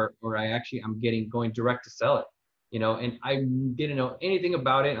 where I'm going direct to sell it, and I didn't know anything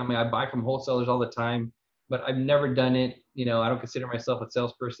about it. I buy from wholesalers all the time, but I've never done it. I don't consider myself a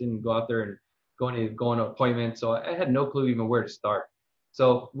salesperson and go out there and go on an appointment. So I had no clue even where to start.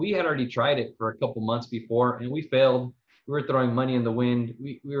 So we had already tried it for a couple months before, and we failed. We were throwing money in the wind.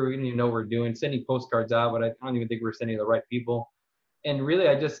 We didn't even know what we were doing, sending postcards out, but I don't even think we were sending the right people. And really,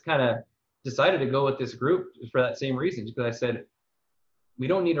 I just kind of decided to go with this group for that same reason, because I said, we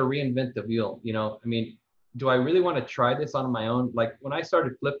don't need to reinvent the wheel. Do I really want to try this on my own? Like when I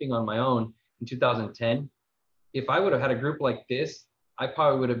started flipping on my own in 2010, if I would have had a group like this, I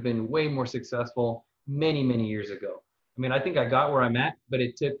probably would have been way more successful many, many years ago. I think I got where I'm at, but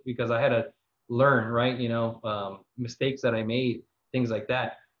it took, because I had to learn, right? Mistakes that I made, things like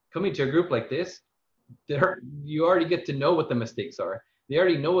that. Coming to a group like this, you already get to know what the mistakes are. They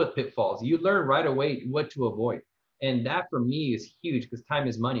already know what pitfalls. You learn right away what to avoid. And that for me is huge, because time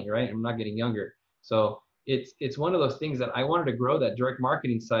is money, right? I'm not getting younger. So it's one of those things that I wanted to grow that direct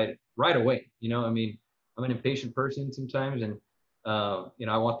marketing side right away. I'm an impatient person sometimes, and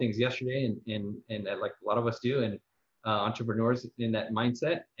I want things yesterday, and like a lot of us do, and entrepreneurs in that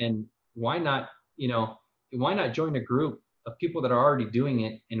mindset. And why not join a group of people that are already doing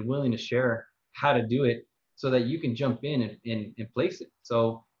it and willing to share how to do it, so that you can jump in and place it.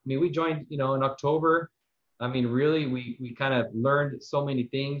 So we joined in October. Really, we kind of learned so many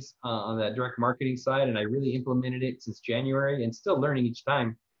things on that direct marketing side, and I really implemented it since January, and still learning each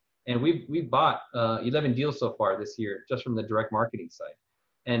time. And we bought 11 deals so far this year, just from the direct marketing side.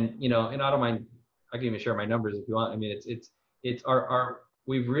 And and I don't mind, I can even share my numbers if you want. It's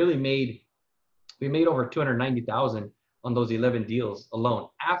we made over 290,000 on those 11 deals alone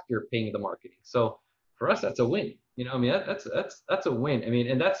after paying the marketing. So for us, that's a win. That's a win.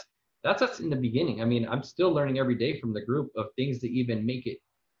 And that's in the beginning. I'm still learning every day from the group of things to even make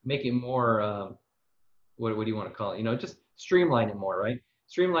it more. What do you want to call it? Just streamline it more, right?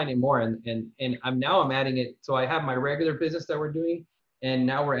 Streamline it more. And I'm adding it. So I have my regular business that we're doing, and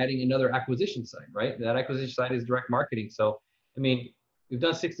now we're adding another acquisition side, right? That acquisition side is direct marketing. So, we've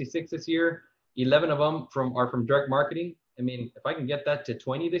done 66 this year. 11 of them are from direct marketing. If I can get that to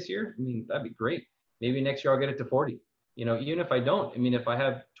 20 this year, that'd be great. Maybe next year I'll get it to 40. Even if I don't, if I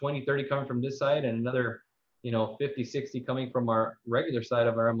have 20, 30 coming from this side and another, 50, 60 coming from our regular side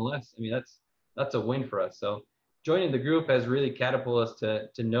of our MLS, that's a win for us. So joining the group has really catapulted us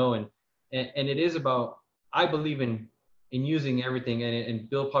to know, and it is about, I believe in using everything. And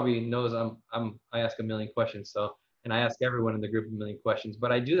Bill probably knows I ask a million questions. So, and I ask everyone in the group a million questions,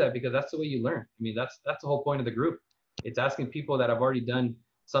 but I do that because that's the way you learn. That's the whole point of the group. It's asking people that have already done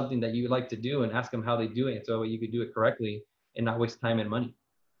something that you would like to do, and ask them how they do it, so you could do it correctly and not waste time and money.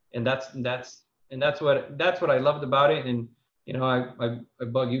 And that's what I loved about it. And I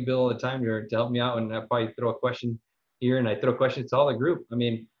bug you, Bill, all the time to help me out, and I probably throw a question here, and I throw questions to all the group.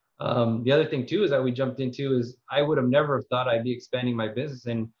 The other thing too is that we jumped into is I would have never thought I'd be expanding my business,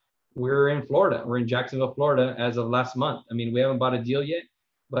 and we're in Florida. We're in Jacksonville, Florida, as of last month. We haven't bought a deal yet,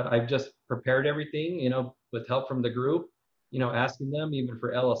 but I've just prepared everything, with help from the group, asking them even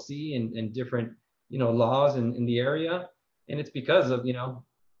for LLC and different, laws in the area. And it's because of, one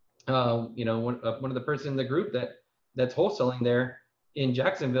of the person in the group that's wholesaling there in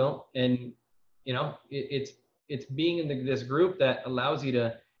Jacksonville. And, it's being in this group that allows you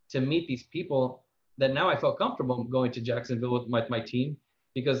to meet these people that now I felt comfortable going to Jacksonville with my team,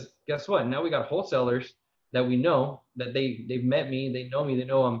 because guess what? Now we got wholesalers that we know that they've met me, they know me, they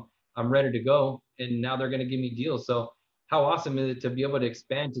know I'm ready to go, and now they're going to give me deals. So how awesome is it to be able to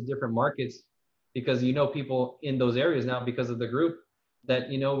expand to different markets, because you know people in those areas now because of the group that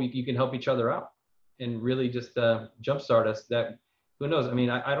you can help each other out and really just jumpstart us. That who knows? I mean,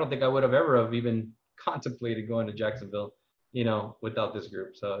 I don't think I would have ever have even contemplated going to Jacksonville, without this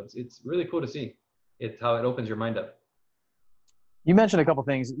group. So it's really cool to see. It's how it opens your mind up. You mentioned a couple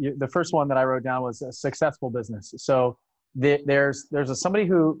things. The first one that I wrote down was a successful business. So there's somebody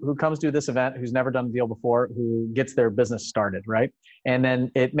who comes to this event who's never done a deal before, who gets their business started, right? And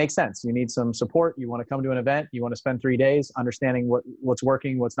then it makes sense. You need some support. You want to come to an event. You want to spend 3 days understanding what's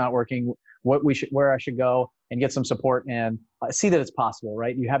working, what's not working, where I should go, and get some support and see that it's possible,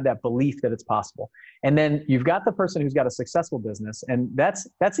 right? You have that belief that it's possible. And then you've got the person who's got a successful business, and that's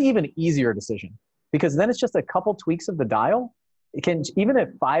an even easier decision, because then it's just a couple tweaks of the dial. It can, even at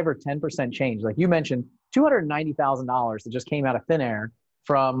 5 or 10% change, like you mentioned, $290,000 that just came out of thin air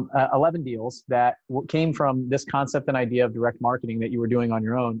from 11 deals that came from this concept and idea of direct marketing that you were doing on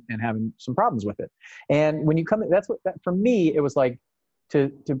your own and having some problems with it. And when you come, for me, it was like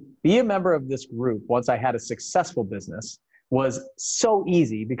to be a member of this group once I had a successful business was so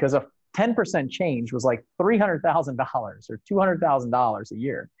easy, because a 10% change was like $300,000 or $200,000 a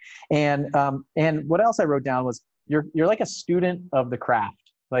year. And what else I wrote down was you're like a student of the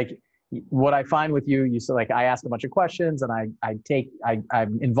craft. Like, what I find with you said, like, I ask a bunch of questions and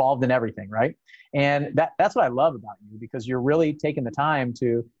I'm involved in everything, right? And that's what I love about you, because you're really taking the time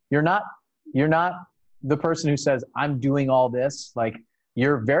you're not the person who says, I'm doing all this. Like,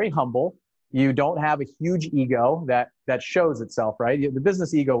 you're very humble. You don't have a huge ego that shows itself, right? The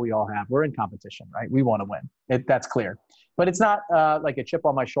business ego we all have. We're in competition, right? We want to win. That's clear. But it's not like a chip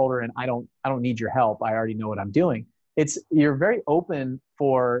on my shoulder and I don't need your help. I already know what I'm doing. You're very open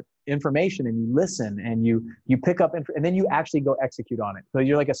for information, and you listen, and you pick up and then you actually go execute on it. So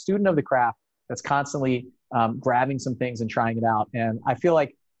you're like a student of the craft that's constantly grabbing some things and trying it out. And I feel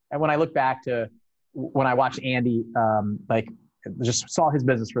like, and when I look back to when I watched Andy, like, just saw his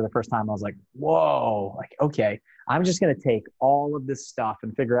business for the first time, I was like, whoa, like, okay, I'm just going to take all of this stuff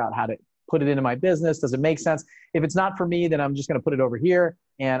and figure out how to put it into my business. Does it make sense? If it's not for me, then I'm just going to put it over here,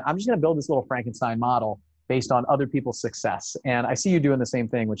 and I'm just going to build this little Frankenstein model based on other people's success. And I see you doing the same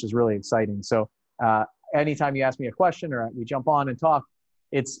thing, which is really exciting. So anytime you ask me a question or we jump on and talk,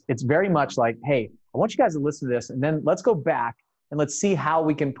 it's very much like, hey, I want you guys to listen to this, and then let's go back and let's see how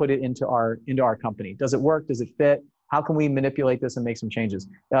we can put it into our company. Does it work? Does it fit? How can we manipulate this and make some changes?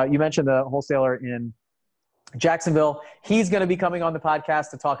 You mentioned the wholesaler in Jacksonville. He's going to be coming on the podcast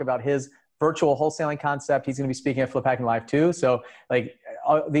to talk about his virtual wholesaling concept. He's going to be speaking at Flip Hacking Live too. So, like,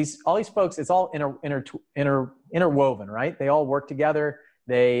 all these folks, it's all interwoven, right? They all work together.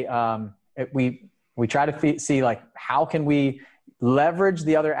 We try to see, like, how can we leverage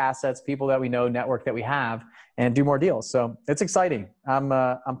the other assets, people that we know, network that we have, and do more deals. So it's exciting. I'm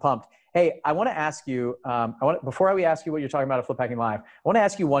pumped. Hey, I want to ask you, before we ask you what you're talking about at Flip Hacking Live, I want to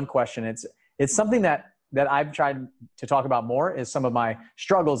ask you one question. It's something that I've tried to talk about more, is some of my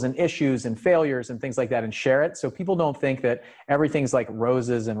struggles and issues and failures and things like that, and share it, so people don't think that everything's like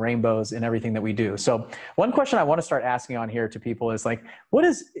roses and rainbows in everything that we do. So one question I want to start asking on here to people is, like,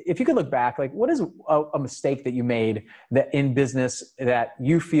 if you could look back, like, what is a mistake that you made that in business that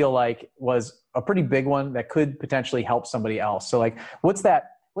you feel like was a pretty big one that could potentially help somebody else? So, like, what's that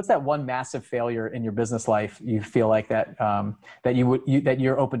one massive failure in your business life you feel like that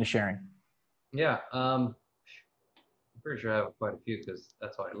you're open to sharing? Yeah, I'm pretty sure I have quite a few, because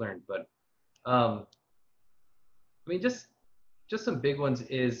that's how I learned. But I mean, just some big ones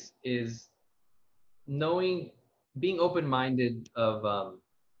is being open-minded of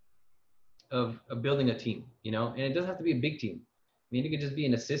building a team, and it doesn't have to be a big team. I mean, it could just be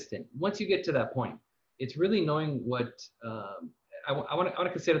an assistant. Once you get to that point, it's really knowing what I want to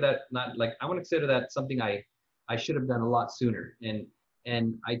consider that, not like, I want to consider that something I should have done a lot sooner.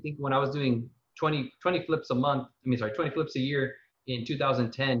 And I think when I was doing 20 flips a month, 20 flips a year in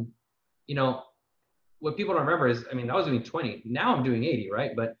 2010, what people don't remember is, I mean, I was doing 20, now I'm doing 80,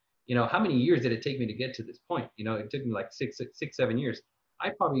 right? But, how many years did it take me to get to this point? It took me like 7 years.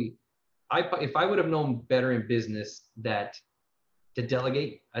 If I would have known better in business to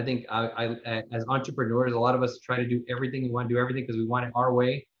delegate, I think I as entrepreneurs, a lot of us try to do everything. We want to do everything because we want it our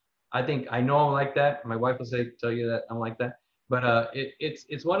way. I think I know I'm like that. My wife will tell you that I'm like that. But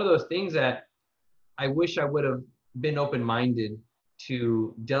it's one of those things that I wish I would have been open-minded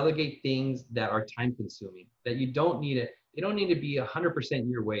to delegate things that are time consuming, that you don't need it. They don't need to be 100%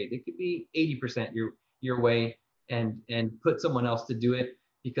 your way. They could be 80% your way, and put someone else to do it,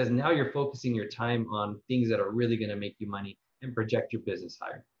 because now you're focusing your time on things that are really going to make you money and project your business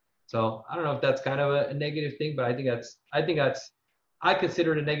higher. So I don't know if that's kind of a negative thing, but I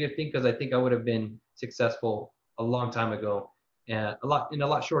consider it a negative thing because I think I would have been successful a long time ago, and in a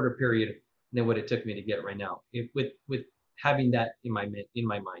lot shorter period than what it took me to get right now. With having that in my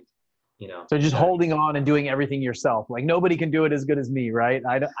mind, you know. So just holding on and doing everything yourself. Like nobody can do it as good as me, right?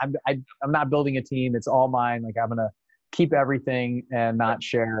 I'm not building a team. It's all mine. Like I'm going to keep everything and not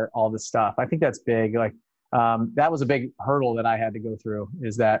share all this stuff. I think that's big. Like that was a big hurdle that I had to go through,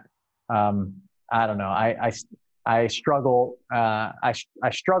 is that I don't know. I struggled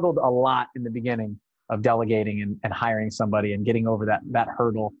a lot in the beginning of delegating and hiring somebody and getting over that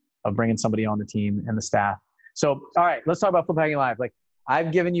hurdle of bringing somebody on the team and the staff. So, all right, let's talk about Flip Hacking Live. Like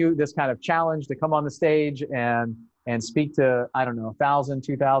I've given you this kind of challenge to come on the stage and speak to, I don't know, 1,000,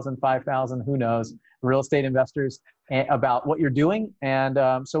 2,000, 5,000, who knows, real estate investors about what you're doing. And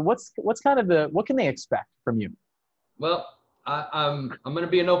so what's kind of what can they expect from you? Well, I'm going to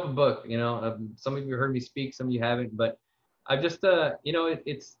be an open book. You know, some of you heard me speak, some of you haven't, but I've just, you know, I'm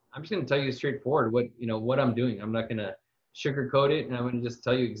just going to tell you straightforward what I'm doing. I'm not going to sugarcoat it, and I'm going to just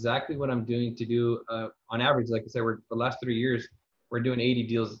tell you exactly what I'm doing to do. On average, like I said, the last 3 years, we're doing 80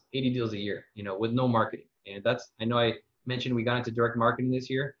 deals a year, you know, with no marketing. And I know I mentioned we got into direct marketing this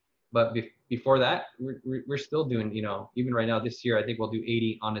year, but before that, we're still doing, you know, even right now this year, I think we'll do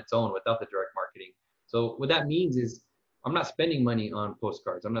 80 on its own without the direct marketing. So what that means is I'm not spending money on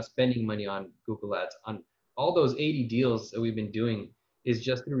postcards. I'm not spending money on Google Ads. On all those 80 deals that we've been doing is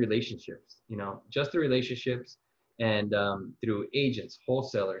just through relationships, you know, just through relationships and through agents,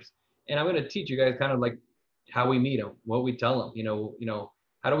 wholesalers. And I'm going to teach you guys kind of like how we meet them, what we tell them, you know,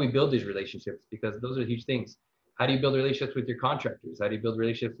 how do we build these relationships? Because those are huge things. How do you build relationships with your contractors? How do you build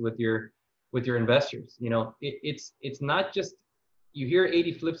relationships with your investors? You know, it's not just, you hear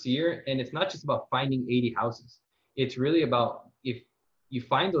 80 flips a year, and it's not just about finding 80 houses. It's really about, if you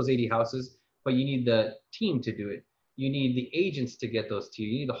find those 80 houses, but you need the team to do it. You need the agents to get those to you.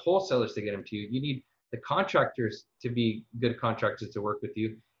 You need the wholesalers to get them to you. You need the contractors to be good contractors to work with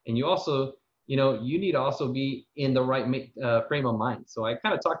you. And you also, you know, you need to also be in the right frame of mind. So I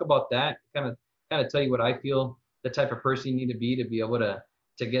kind of talk about that, kind of tell you what I feel, the type of person you need to be able to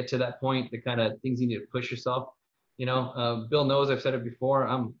get to that point, the kind of things you need to push yourself. You know, Bill knows, I've said it before,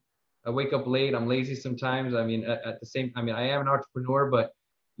 I wake up late, I'm lazy sometimes. I mean, at the same, I mean, I am an entrepreneur, but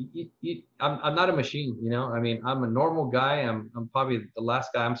I'm not a machine, you know. I mean, I'm a normal guy. I'm probably the last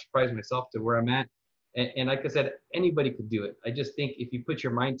guy. I'm surprised myself to where I'm at. And like I said, anybody could do it. I just think if you put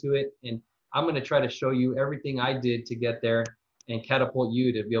your mind to it, and I'm going to try to show you everything I did to get there and catapult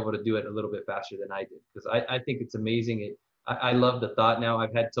you to be able to do it a little bit faster than I did. Because I think it's amazing. I love the thought now.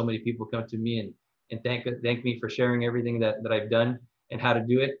 I've had so many people come to me and thank me for sharing everything that I've done and how to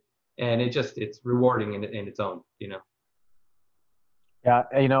do it. And it's rewarding in its own, you know. Yeah,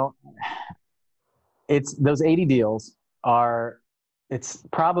 you know, it's those 80 deals it's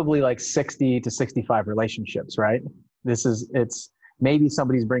probably like 60 to 65 relationships, right? It's maybe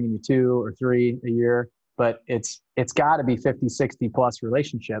somebody's bringing you 2 or 3 a year, but it's got to be 50, 60 plus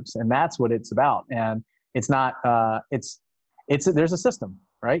relationships. And that's what it's about. And it's not, there's a system,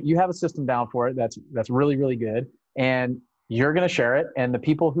 right? You have a system down for it. That's really, really good. And you're going to share it. And the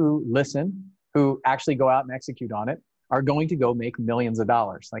people who listen, who actually go out and execute on it, are going to go make millions of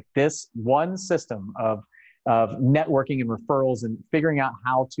dollars. Like this one system of networking and referrals and figuring out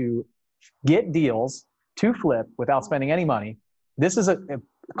how to get deals to flip without spending any money. This is a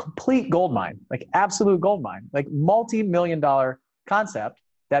complete gold mine, like absolute gold mine, like multi-million-dollar concept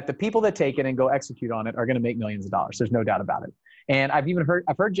that the people that take it and go execute on it are going to make millions of dollars. There's no doubt about it. And I've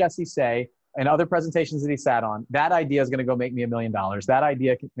heard Jesse say in other presentations that he sat on, that idea is going to go make me $1 million. That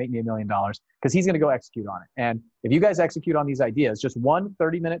idea can make me $1 million because he's going to go execute on it. And if you guys execute on these ideas, just one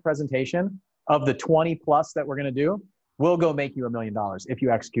 30-minute presentation of the 20 plus that we're going to do will go make you $1 million if you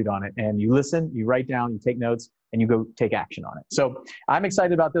execute on it. And you listen, you write down, you take notes, and you go take action on it. So I'm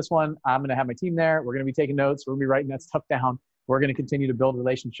excited about this one. I'm going to have my team there. We're going to be taking notes. We're going to be writing that stuff down. We're going to continue to build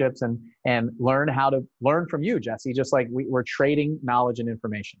relationships and learn how to learn from you, Jesse, just like we're trading knowledge and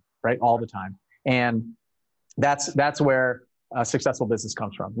information, right? All the time. And that's where a successful business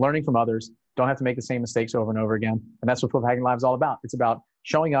comes from. Learning from others. Don't have to make the same mistakes over and over again. And that's what Flip Hacking Live is all about. It's about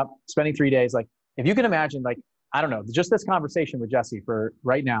showing up, spending 3 days. Like if you can imagine, like, I don't know, just this conversation with Jesse for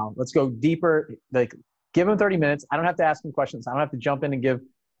right now, let's go deeper, like give him 30 minutes. I don't have to ask him questions. I don't have to jump in and give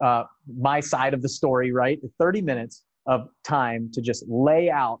my side of the story, right? 30 minutes of time to just lay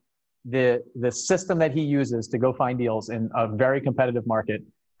out the system that he uses to go find deals in a very competitive market,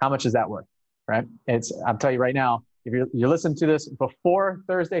 how much is that worth, right? I'll tell you right now, if you're listening to this before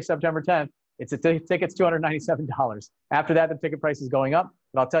Thursday, September 10th, ticket's $297. After that, the ticket price is going up.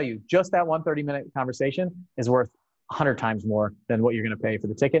 But I'll tell you, just that 30-minute conversation is worth 100 times more than what you're going to pay for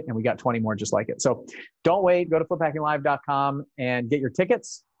the ticket. And we got 20 more just like it. So don't wait. Go to flippackinglive.com and get your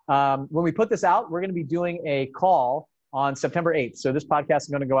tickets. When we put this out, we're going to be doing a call on September 8th. So this podcast is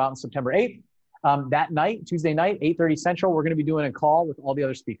going to go out on September 8th. That night, Tuesday night, 8:30 Central, we're going to be doing a call with all the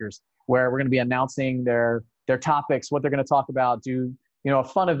other speakers where we're going to be announcing their topics, what they're going to talk about, do a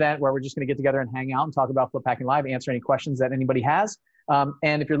fun event where we're just going to get together and hang out and talk about Flip Packing Live, answer any questions that anybody has.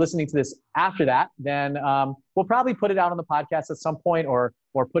 And if you're listening to this after that, then we'll probably put it out on the podcast at some point or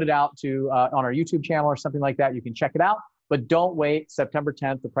put it out on our YouTube channel or something like that. You can check it out, but don't wait. September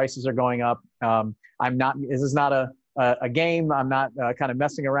 10th, the prices are going up. This is not a game. I'm not kind of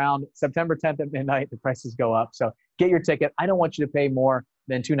messing around. September 10th at midnight, the prices go up. So get your ticket. I don't want you to pay more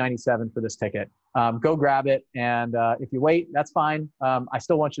than $297 for this ticket. Go grab it. And if you wait, that's fine. I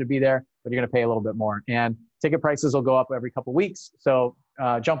still want you to be there, but you're going to pay a little bit more. And ticket prices will go up every couple of weeks. So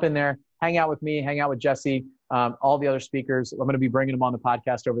jump in there, hang out with me, hang out with Jesse, all the other speakers. I'm going to be bringing them on the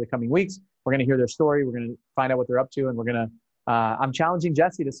podcast over the coming weeks. We're going to hear their story. We're going to find out what they're up to. And I'm challenging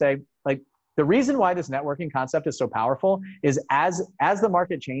Jesse to say, the reason why this networking concept is so powerful is as the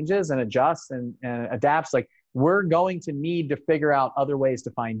market changes and adjusts and adapts, we're going to need to figure out other ways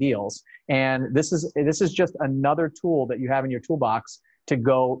to find deals. And this is just another tool that you have in your toolbox to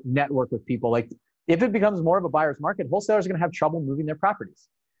go network with people. If it becomes more of a buyer's market, wholesalers are going to have trouble moving their properties.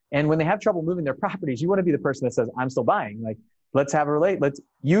 And when they have trouble moving their properties, you want to be the person that says, I'm still buying. Let's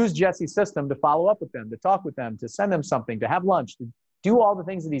use Jesse's system to follow up with them, to talk with them, to send them something, to have lunch, to do all the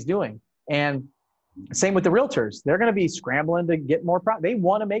things that he's doing. And same with the realtors. They're going to be scrambling to get more they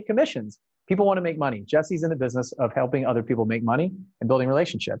want to make commissions. People want to make money. Jesse's in the business of helping other people make money and building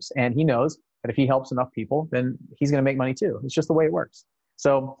relationships. And he knows that if he helps enough people, then he's going to make money too. It's just the way it works.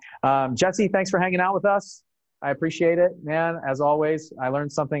 So Jesse, thanks for hanging out with us. I appreciate it, man. As always, I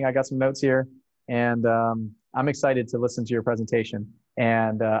learned something. I got some notes here, and I'm excited to listen to your presentation.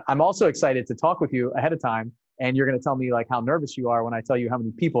 And I'm also excited to talk with you ahead of time. And you're going to tell me how nervous you are when I tell you how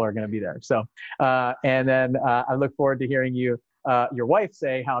many people are going to be there. So, and then I look forward to hearing your wife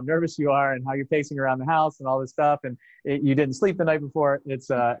say how nervous you are and how you're pacing around the house and all this stuff. And you didn't sleep the night before. It's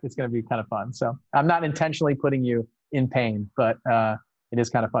going to be kind of fun. So I'm not intentionally putting you in pain, but it is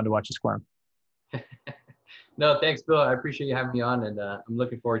kind of fun to watch you squirm. No, thanks, Bill. I appreciate you having me on, and I'm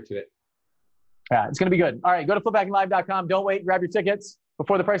looking forward to it. Yeah, it's going to be good. All right, go to flippackinglive.com. Don't wait. Grab your tickets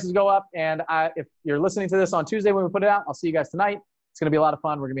before the prices go up. And if you're listening to this on Tuesday when we put it out, I'll see you guys tonight. It's going to be a lot of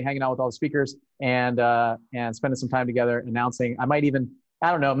fun. We're going to be hanging out with all the speakers and spending some time together announcing. I might even,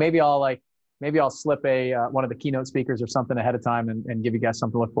 I don't know, maybe I'll slip one of the keynote speakers or something ahead of time and give you guys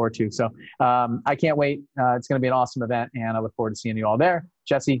something to look forward to. So I can't wait. It's going to be an awesome event, and I look forward to seeing you all there.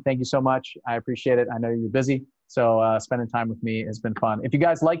 Jesse, thank you so much. I appreciate it. I know you're busy, so spending time with me has been fun. If you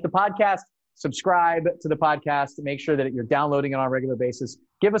guys like the podcast, subscribe to the podcast. Make sure that you're downloading it on a regular basis.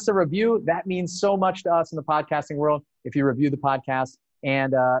 Give us a review. That means so much to us in the podcasting world if you review the podcast.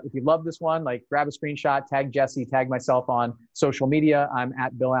 And if you love this one, grab a screenshot, tag Jesse, tag myself on social media. I'm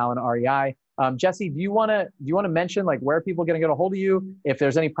at Bill Allen REI. Jesse, do you want to mention where people are going to get a hold of you? If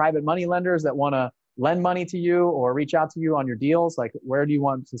there's any private money lenders that want to lend money to you or reach out to you on your deals, where do you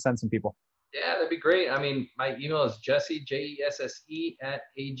want to send some people? Yeah, that'd be great. I mean, my email is Jesse, Jesse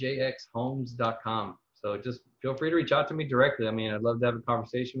 @ajxhomes.com. So just feel free to reach out to me directly. I mean, I'd love to have a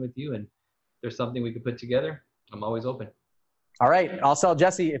conversation with you, and if there's something we could put together, I'm always open. All right. Also,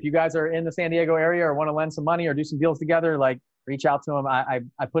 Jesse, if you guys are in the San Diego area or want to lend some money or do some deals together, reach out to him. I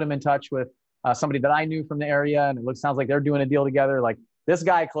put him in touch with somebody that I knew from the area, and sounds like they're doing a deal together. This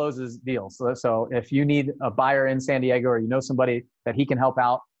guy closes deals. So if you need a buyer in San Diego or you know somebody that he can help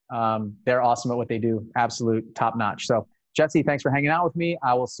out, they're awesome at what they do. Absolute top notch. So Jesse, thanks for hanging out with me.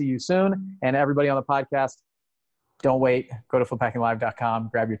 I will see you soon. And everybody on the podcast, don't wait. Go to flippackinglive.com,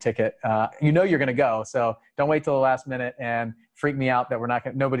 grab your ticket. You're going to go. So don't wait till the last minute and freak me out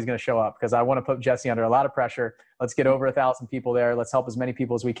that nobody's going to show up, because I want to put Jesse under a lot of pressure. Let's get over 1,000 people there. Let's help as many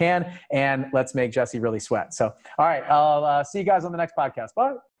people as we can. And let's make Jesse really sweat. So, all right. I'll see you guys on the next podcast.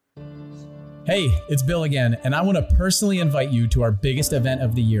 Bye. Hey, it's Bill again, and I want to personally invite you to our biggest event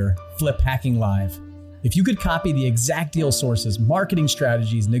of the year, Flip Hacking Live. If you could copy the exact deal sources, marketing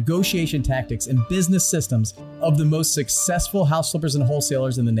strategies, negotiation tactics, and business systems of the most successful house flippers and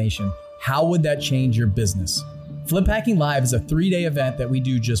wholesalers in the nation, how would that change your business? Flip Hacking Live is a 3-day event that we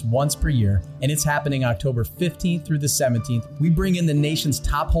do just once per year, and it's happening October 15th through the 17th. We bring in the nation's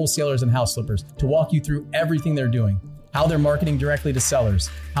top wholesalers and house flippers to walk you through everything they're doing. How they're marketing directly to sellers,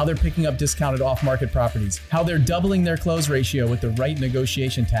 how they're picking up discounted off-market properties, how they're doubling their close ratio with the right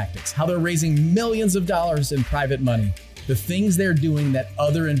negotiation tactics, how they're raising millions of dollars in private money, the things they're doing that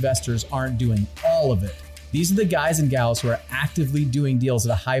other investors aren't doing, all of it. These are the guys and gals who are actively doing deals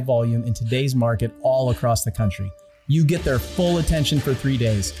at a high volume in today's market all across the country. You get their full attention for 3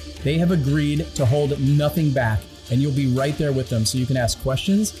 days. They have agreed to hold nothing back, and you'll be right there with them so you can ask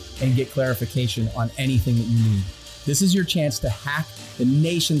questions and get clarification on anything that you need. This is your chance to hack the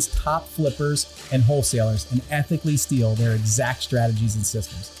nation's top flippers and wholesalers and ethically steal their exact strategies and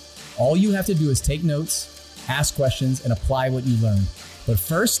systems. All you have to do is take notes, ask questions, and apply what you learn. But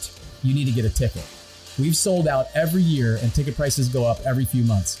first, you need to get a ticket. We've sold out every year and ticket prices go up every few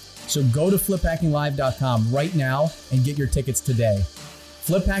months. So go to fliphackinglive.com right now and get your tickets today.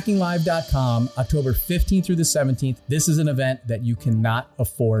 Fliphackinglive.com, October 15th through the 17th. This is an event that you cannot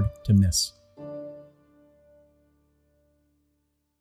afford to miss.